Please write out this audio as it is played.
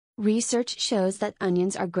Research shows that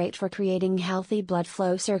onions are great for creating healthy blood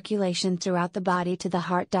flow circulation throughout the body to the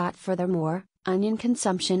heart. Furthermore, onion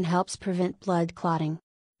consumption helps prevent blood clotting.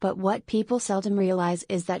 But what people seldom realize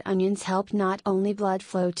is that onions help not only blood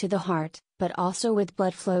flow to the heart, but also with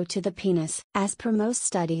blood flow to the penis. As per most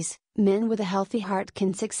studies, men with a healthy heart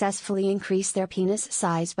can successfully increase their penis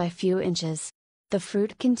size by few inches. The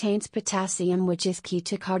fruit contains potassium, which is key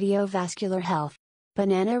to cardiovascular health.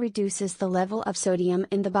 Banana reduces the level of sodium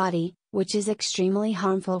in the body, which is extremely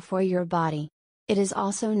harmful for your body. It is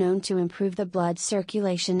also known to improve the blood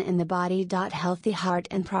circulation in the body. Healthy heart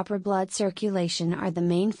and proper blood circulation are the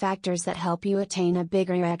main factors that help you attain a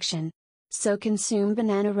bigger erection. So consume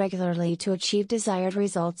banana regularly to achieve desired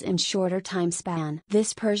results in shorter time span.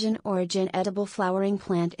 This Persian origin edible flowering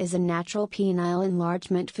plant is a natural penile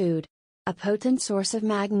enlargement food. A potent source of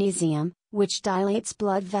magnesium, which dilates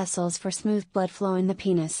blood vessels for smooth blood flow in the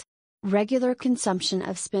penis. Regular consumption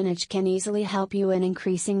of spinach can easily help you in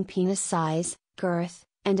increasing penis size, girth,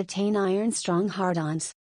 and attain iron-strong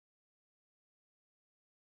hard-ons.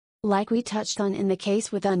 Like we touched on in the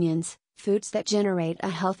case with onions, foods that generate a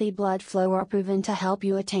healthy blood flow are proven to help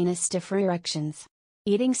you attain a stiffer erections.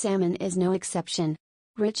 Eating salmon is no exception.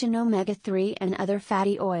 Rich in omega-3 and other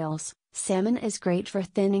fatty oils, salmon is great for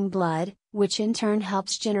thinning blood, which in turn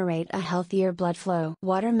helps generate a healthier blood flow.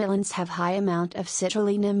 Watermelons have high amount of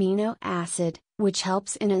citrulline amino acid, which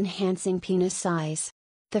helps in enhancing penis size.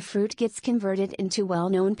 The fruit gets converted into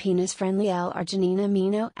well-known penis-friendly L-arginine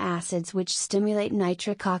amino acids, which stimulate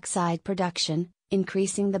nitric oxide production,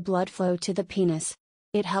 increasing the blood flow to the penis.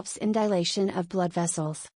 It helps in dilation of blood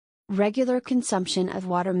vessels. Regular consumption of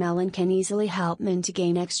watermelon can easily help men to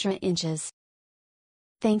gain extra inches.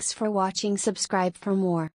 Thanks for watching. Subscribe for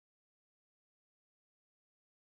more.